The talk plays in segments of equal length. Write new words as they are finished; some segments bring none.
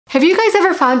Have you guys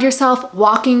ever found yourself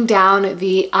walking down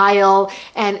the aisle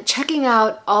and checking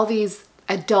out all these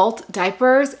adult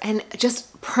diapers and just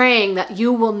praying that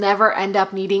you will never end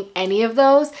up needing any of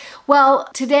those? Well,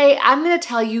 today I'm going to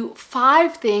tell you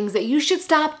 5 things that you should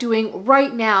stop doing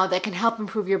right now that can help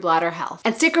improve your bladder health.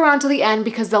 And stick around till the end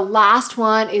because the last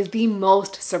one is the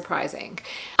most surprising.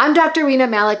 I'm Dr. Rena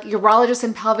Malik, urologist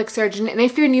and pelvic surgeon, and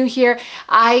if you're new here,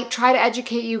 I try to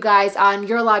educate you guys on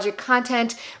urologic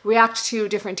content, react to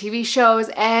different TV shows,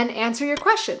 and answer your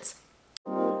questions.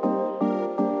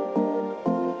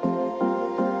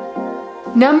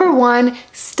 Number 1,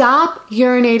 stop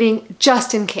urinating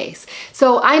just in case.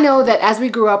 So I know that as we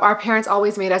grew up, our parents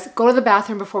always made us go to the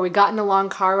bathroom before we got in a long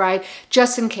car ride,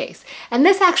 just in case. And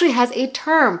this actually has a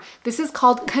term. This is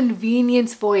called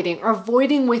convenience voiding, or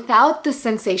voiding without the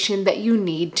sensation that you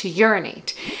need to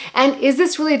urinate. And is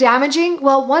this really damaging?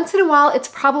 Well, once in a while, it's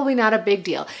probably not a big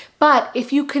deal. But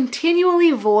if you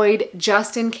continually void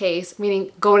just in case,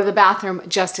 meaning go to the bathroom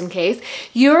just in case,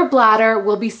 your bladder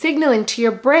will be signaling to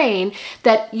your brain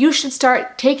that you should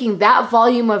start taking that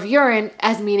volume of urine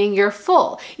as meaning you're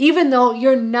full, even though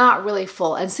you're not really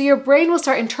full. And so your brain will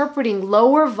start interpreting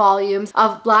lower volumes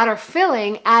of bladder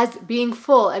filling as being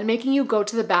full and making you go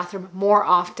to the bathroom more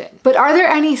often. But are there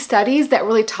any studies that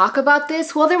really talk about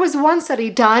this? Well, there was one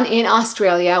study done in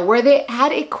Australia where they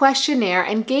had a questionnaire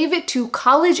and gave it to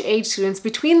college-age students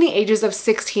between the ages of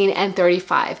 16 and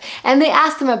 35. And they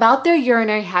asked them about their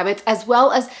urinary habits as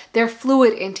well as their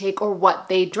fluid intake, or what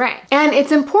they drank. And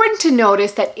it's important to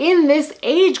notice that in this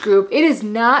age group, it is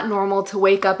not normal to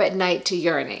wake up at night to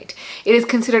urinate. It is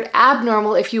considered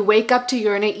abnormal if you wake up to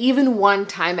urinate even one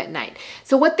time at night.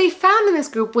 So what they found in this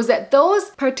group was that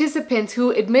those participants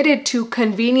who admitted to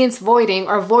convenience voiding,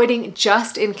 or voiding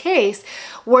just in case,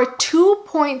 were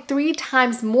 2.3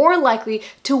 times more likely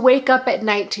to wake up at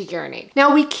night to urinate.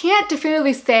 Now, we can't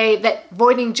definitively say that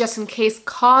voiding just in case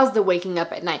caused the waking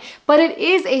up at night, but it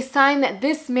is a sign that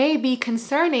this may be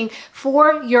concerning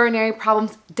for urinary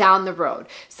problems down the road.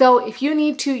 So if you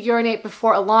need to urinate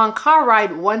before a long car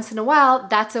ride once in a while,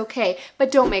 that's okay,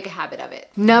 but don't make a habit of it.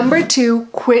 Number 2,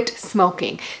 quit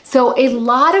smoking. So a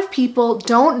lot of people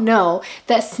don't know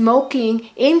that smoking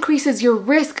increases your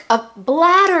risk of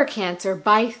bladder cancer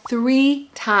by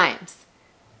 3 times.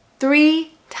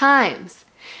 3 times.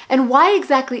 And why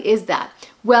exactly is that?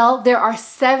 Well, there are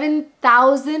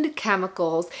 7,000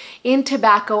 chemicals in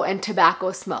tobacco and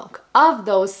tobacco smoke. Of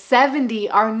those, 70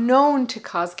 are known to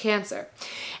cause cancer.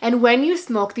 And when you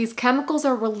smoke, these chemicals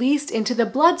are released into the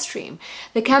bloodstream.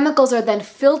 The chemicals are then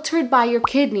filtered by your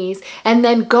kidneys and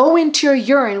then go into your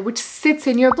urine, which sits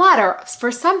in your bladder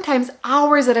for sometimes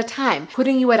hours at a time,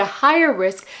 putting you at a higher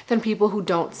risk than people who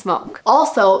don't smoke.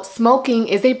 Also, smoking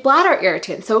is a bladder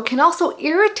irritant, so it can also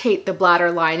irritate the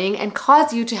bladder lining and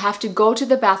cause you to have to go to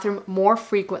the bathroom more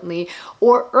frequently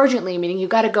or urgently, meaning you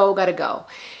gotta go.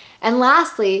 And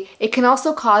lastly, it can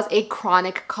also cause a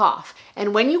chronic cough.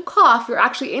 And when you cough, you're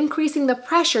actually increasing the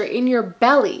pressure in your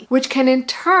belly, which can in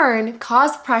turn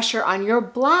cause pressure on your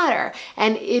bladder.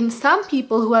 And in some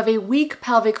people who have a weak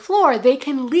pelvic floor, they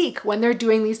can leak when they're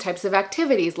doing these types of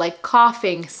activities like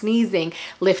coughing, sneezing,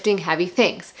 lifting heavy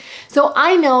things. So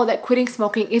I know that quitting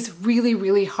smoking is really,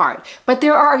 really hard, but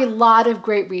there are a lot of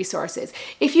great resources.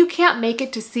 If you can't make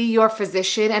it to see your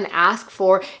physician and ask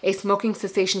for a smoking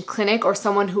cessation clinic or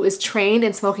someone who is trained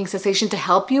in smoking cessation to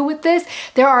help you with this,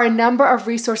 there are a number of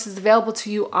resources available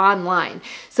to you online.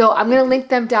 So I'm going to link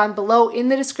them down below in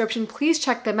the description. Please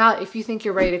check them out if you think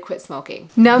you're ready to quit smoking.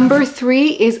 Number 3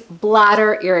 is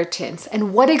bladder irritants.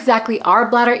 And what exactly are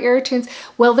bladder irritants?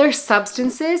 Well, they're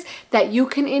substances that you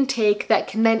can intake that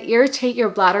can then irritate your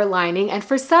bladder lining, and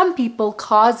for some people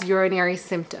cause urinary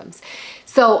symptoms.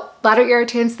 So bladder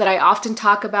irritants that I often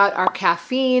talk about are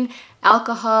caffeine,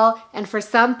 alcohol, and for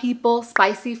some people,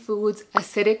 spicy foods,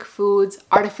 acidic foods,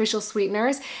 artificial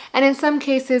sweeteners, and in some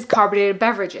cases, carbonated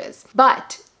beverages.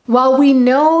 But while we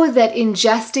know that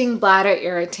ingesting bladder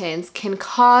irritants can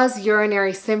cause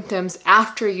urinary symptoms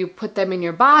after you put them in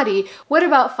your body, what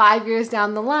about 5 years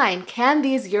down the line? Can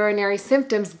these urinary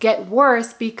symptoms get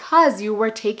worse because you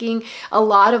were taking a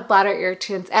lot of bladder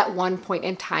irritants at one point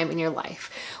in time in your life?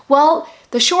 Well,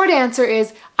 the short answer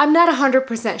is I'm not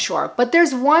 100% sure, but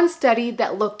there's one study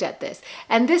that looked at this,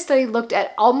 and this study looked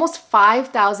at almost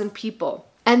 5,000 people.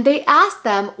 And they asked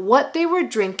them what they were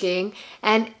drinking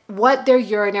and what their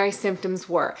urinary symptoms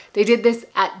were. They did this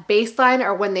at baseline,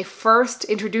 or when they first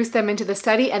introduced them into the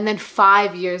study, and then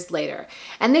 5 years later.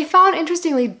 And they found,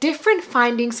 interestingly, different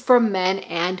findings for men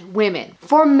and women.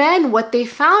 For men, what they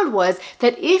found was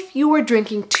that if you were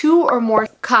drinking 2 or more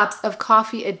cups of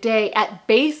coffee a day at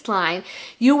baseline,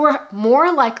 you were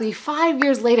more likely 5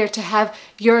 years later to have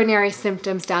urinary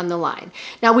symptoms down the line.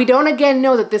 Now, we don't again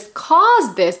know that this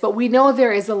caused this, but we know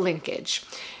there is a linkage.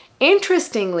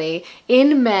 Interestingly,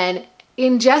 in men,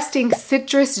 ingesting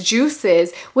citrus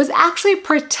juices was actually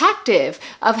protective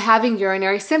of having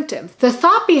urinary symptoms. The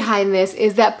thought behind this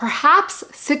is that perhaps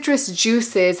citrus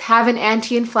juices have an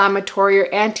anti-inflammatory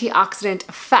or antioxidant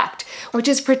effect, which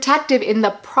is protective in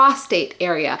the prostate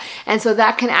area. And so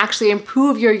that can actually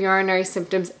improve your urinary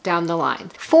symptoms down the line.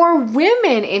 For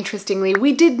women, interestingly,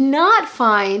 we did not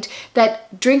find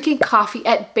that drinking coffee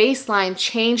at baseline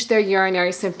changed their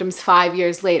urinary symptoms 5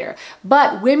 years later.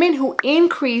 But women who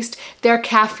increased their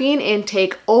caffeine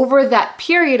intake over that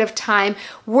period of time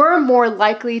were more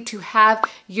likely to have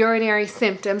urinary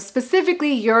symptoms,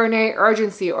 specifically urinary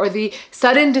urgency, or the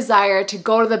sudden desire to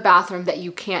go to the bathroom that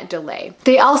you can't delay.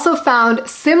 They also found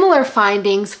similar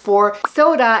findings for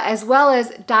soda, as well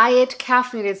as diet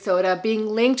caffeinated soda, being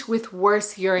linked with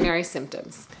worse urinary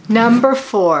symptoms. Number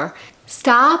 4,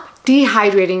 stop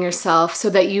dehydrating yourself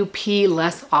so that you pee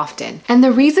less often. And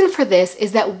the reason for this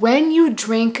is that when you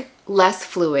drink less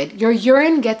fluid, your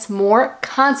urine gets more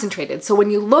concentrated. So when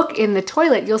you look in the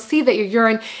toilet, you'll see that your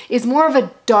urine is more of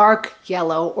a dark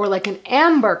yellow, or like an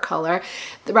amber color,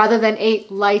 rather than a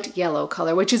light yellow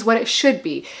color, which is what it should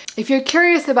be. If you're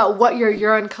curious about what your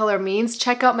urine color means,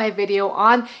 check out my video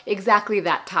on exactly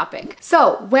that topic.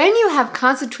 So when you have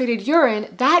concentrated urine,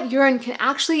 that urine can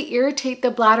actually irritate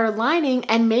the bladder lining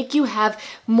and make you have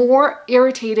more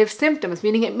irritative symptoms,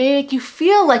 meaning it may make you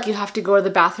feel like you have to go to the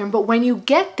bathroom, but when you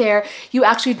get there, you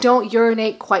actually don't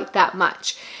urinate quite that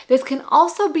much. This can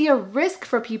also be a risk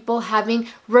for people having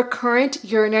recurrent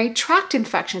urinary tract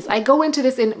infections. I go into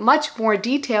this in much more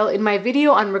detail in my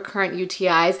video on recurrent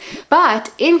UTIs,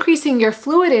 but increasing your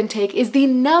fluid intake is the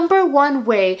 #1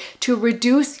 way to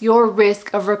reduce your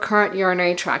risk of recurrent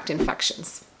urinary tract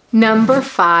infections. Number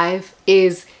 5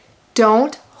 is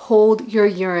don't hold your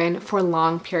urine for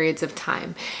long periods of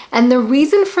time. And the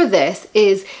reason for this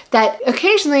is that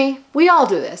occasionally, we all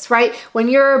do this, right? When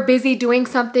you're busy doing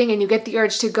something and you get the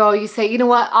urge to go, you say, you know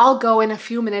what, I'll go in a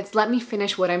few minutes, let me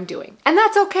finish what I'm doing. And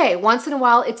that's okay. Once in a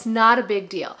while, it's not a big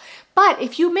deal. But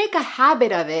if you make a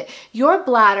habit of it, your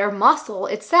bladder muscle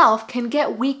itself can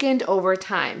get weakened over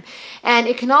time. And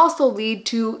it can also lead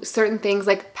to certain things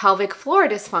like pelvic floor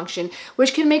dysfunction,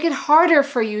 which can make it harder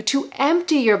for you to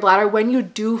empty your bladder when you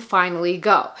do finally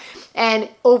go. And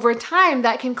over time,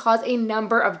 that can cause a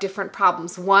number of different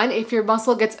problems. One, if your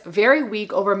muscle gets very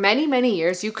weak over many, many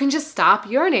years, you can just stop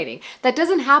urinating. That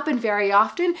doesn't happen very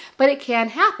often, but it can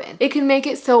happen. It can make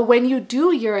it so when you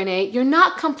do urinate, you're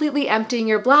not completely emptying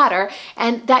your bladder,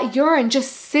 and that urine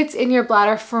just sits in your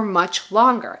bladder for much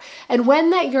longer. And when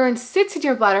that urine sits in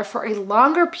your bladder for a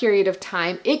longer period of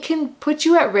time, it can put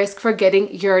you at risk for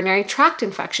getting urinary tract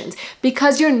infections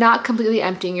because you're not completely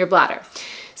emptying your bladder.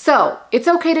 So it's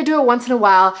okay to do it once in a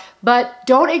while, but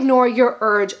don't ignore your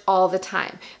urge all the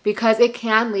time because it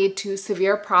can lead to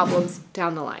severe problems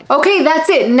down the line. Okay, that's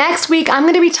it. Next week, I'm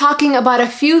going to be talking about a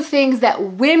few things that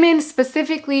women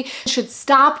specifically should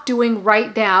stop doing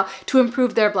right now to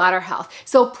improve their bladder health.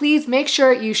 So please make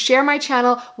sure you share my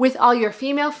channel with all your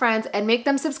female friends and make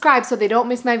them subscribe so they don't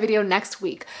miss my video next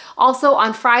week. Also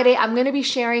on Friday, I'm going to be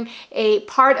sharing a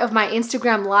part of my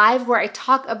Instagram Live where I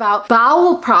talk about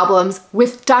bowel problems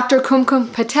with Dr.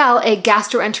 Kumkum Patel, a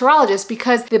gastroenterologist,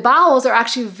 because the bowels are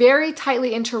actually very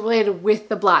tightly interrelated with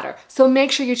the bladder. So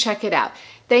make sure you check it out.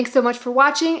 Thanks so much for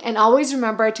watching, and always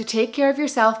remember to take care of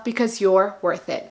yourself because you're worth it.